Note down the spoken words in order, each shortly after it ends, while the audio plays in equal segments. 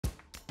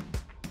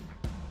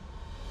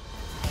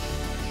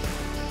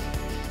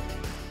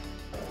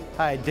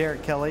Hi,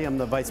 Derek Kelly. I'm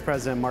the Vice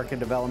President of Market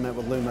Development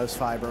with Lumos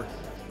Fiber.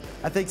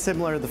 I think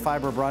similar to the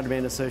Fiber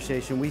Broadband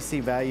Association, we see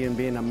value in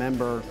being a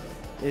member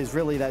is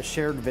really that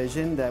shared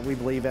vision that we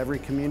believe every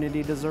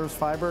community deserves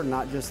fiber,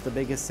 not just the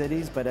biggest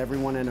cities, but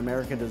everyone in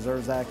America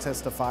deserves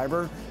access to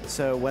fiber.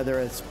 So whether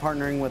it's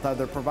partnering with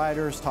other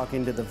providers,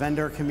 talking to the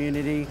vendor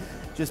community,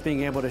 just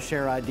being able to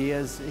share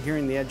ideas,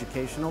 hearing the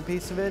educational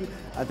piece of it,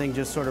 I think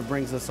just sort of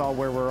brings us all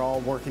where we're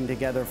all working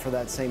together for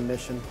that same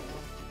mission.